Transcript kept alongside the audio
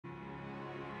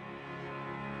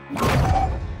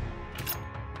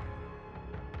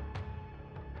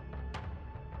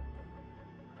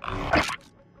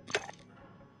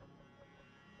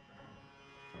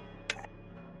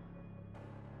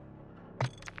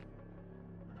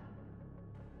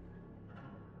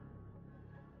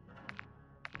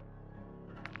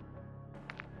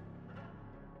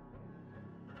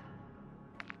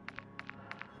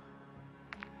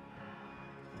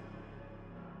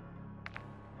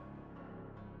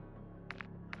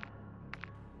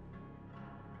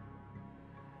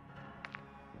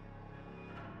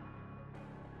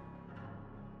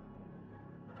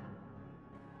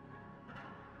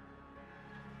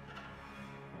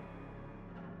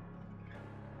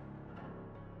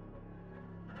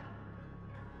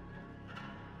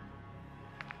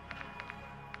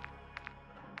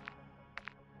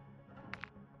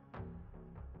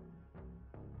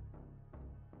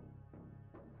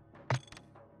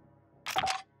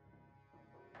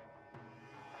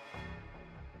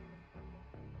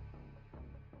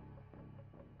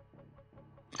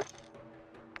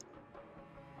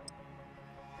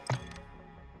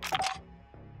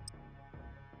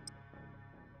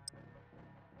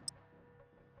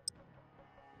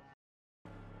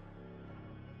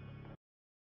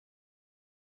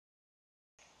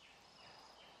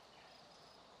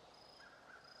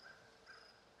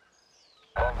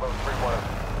Longbow 3-1.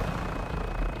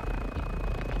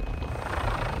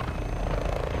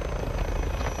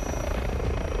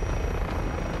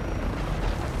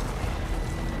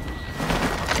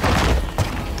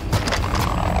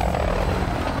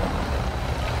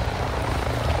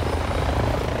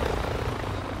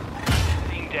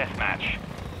 Team deathmatch.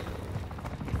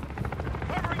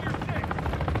 Covering your six.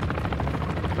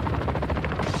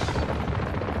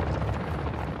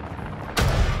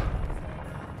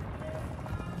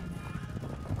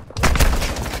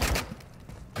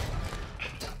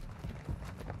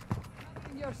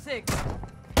 You're six.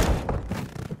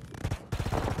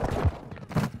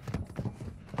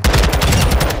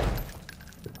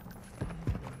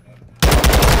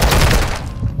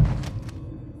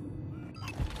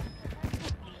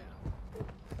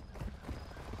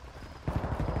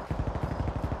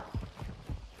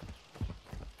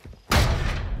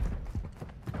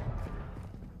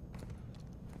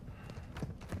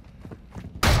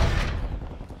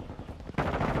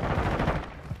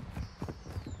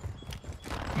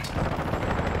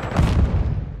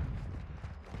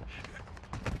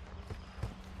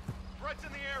 Threats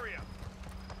in the area.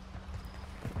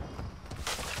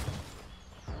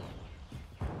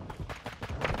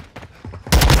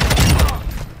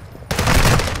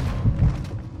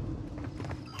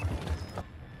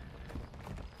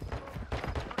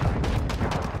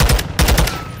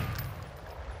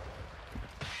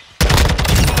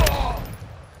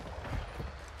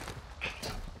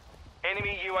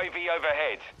 Enemy UAV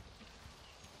overhead.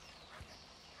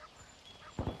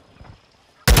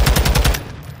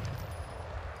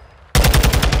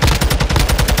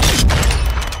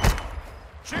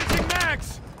 Changing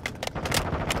mags!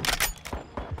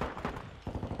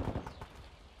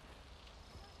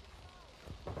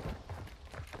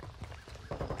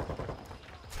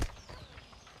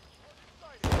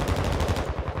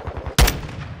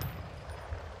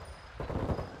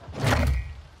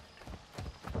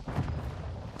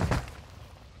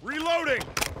 Reloading!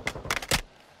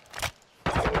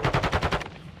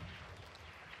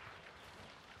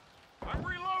 I'm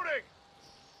reloading!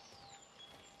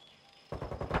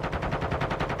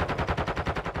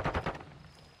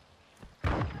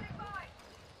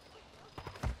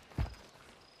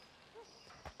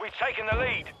 We've taken the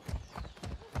lead.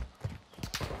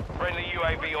 Friendly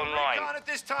UAV online. Recon at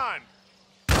this time.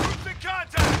 Troops in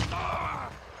contact.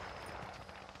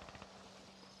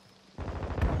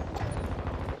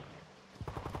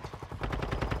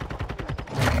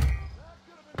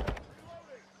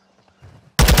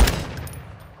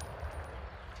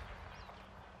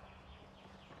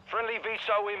 Friendly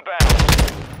VSOL inbound.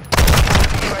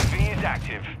 UAV is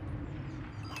active.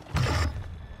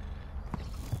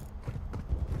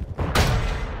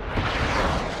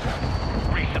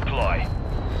 Resupply.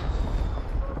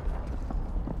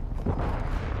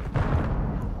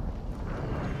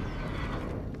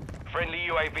 Friendly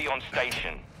UAV on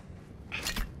station.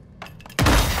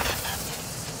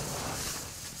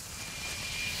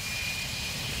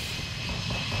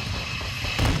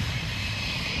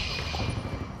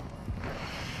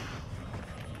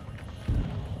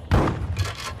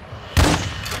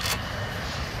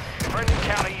 Friendly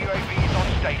counter UAV is on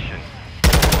station.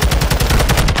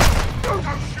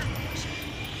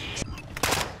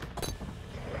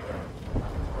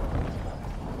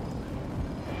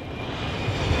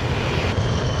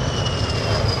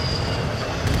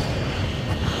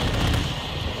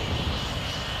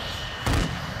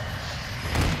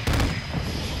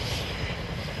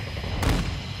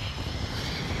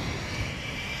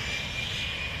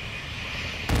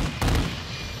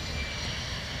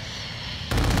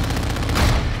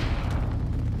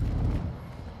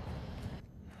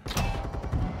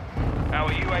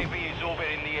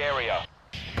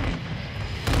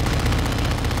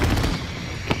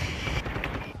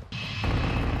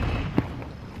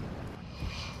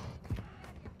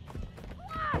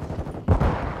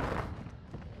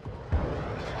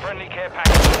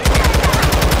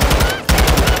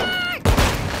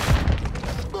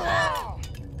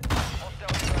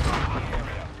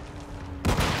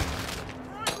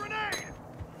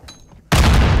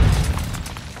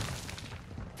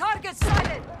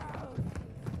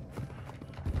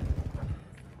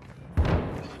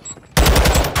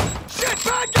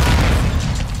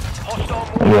 Hostile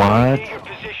mortar What? near your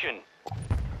position.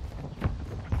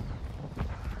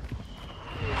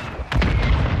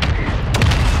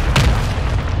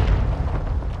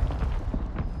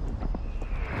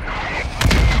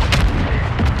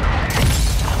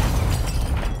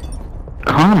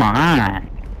 Come on.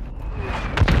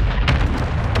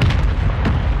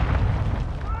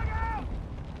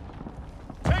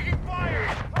 Taking fire!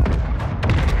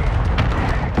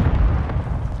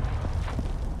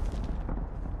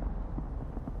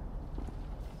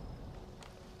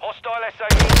 Hostile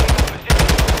SAE in your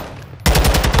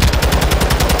position.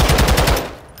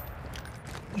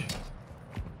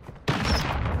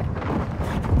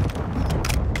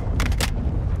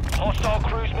 Hostile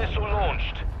cruise missile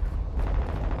launched.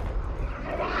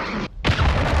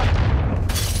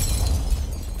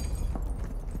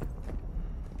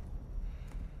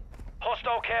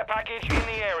 Hostile care package in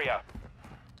the area.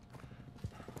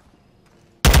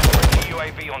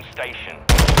 UAV on station.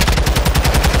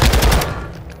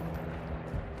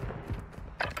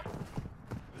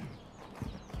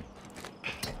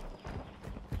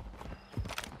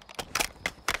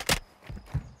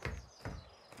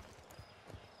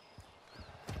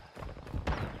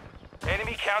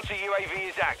 Enemy counter UAV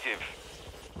is active.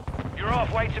 You're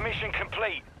halfway to mission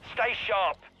complete. Stay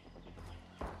sharp.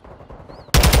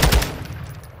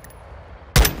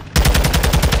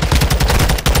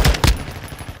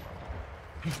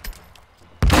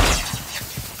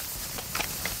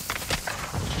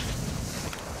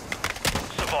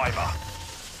 Survivor.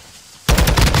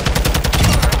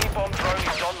 Friendly bomb drone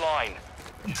is online.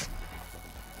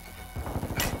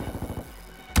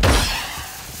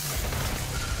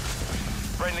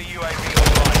 Friendly UAV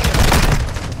online.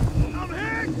 I'm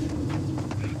hit!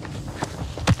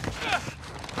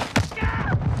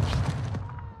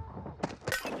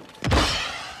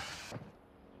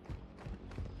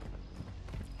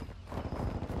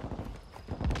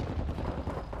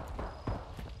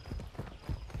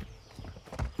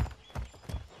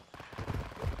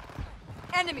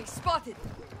 Enemy spotted.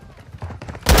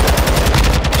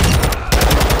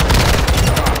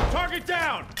 Target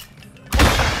down!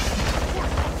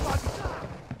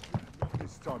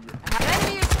 This time you're...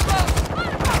 Enemy is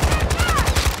close.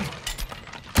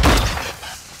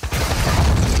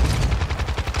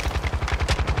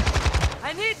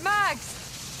 I need mags.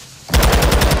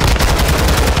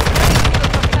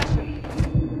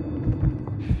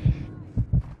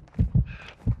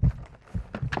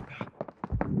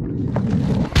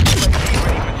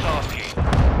 Ready for tasking.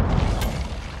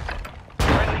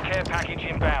 Friendly care package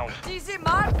inbound. Easy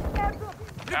mark. Our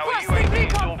Requesting UAV is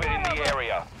recon orbiting the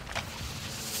area.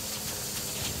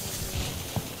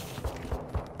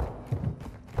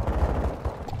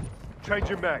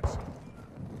 Changing mags.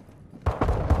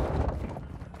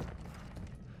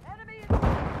 Enemy is...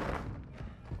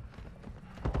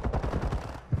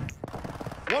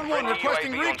 1-1 Friendly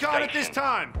requesting UAV on recon at this station.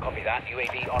 time. Copy that.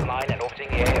 UAV online and orbiting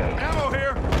the AO. Ammo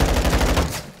here.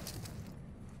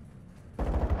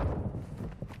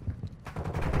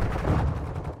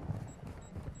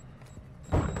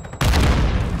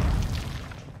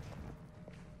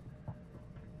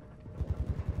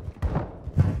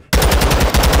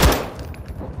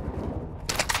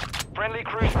 Friendly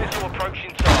cruise missile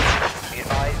approaching target. Be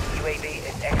advised, UAV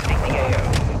is exiting the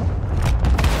AO.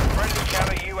 Friendly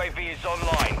counter UAV is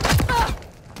online.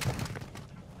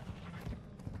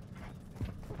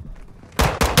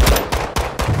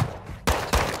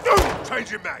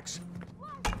 Changing mags.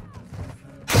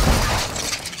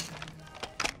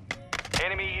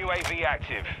 Enemy UAV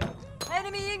active.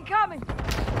 Enemy incoming.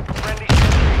 Friendly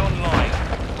sentry online.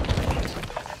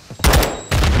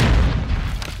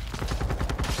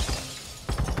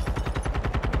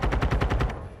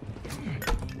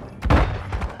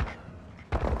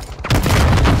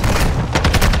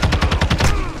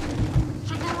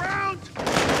 Look around!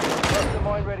 Cluster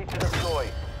mine ready to deploy.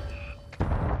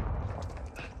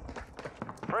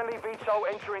 Friendly VTOL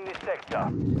entering this sector.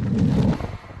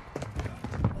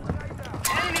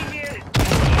 Enemy here!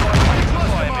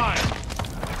 Cluster mine!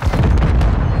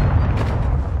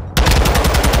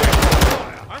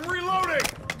 I'm reloading!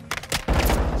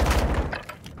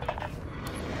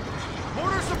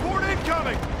 Mortar support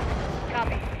incoming!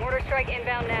 Copy. Mortar strike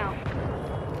inbound now.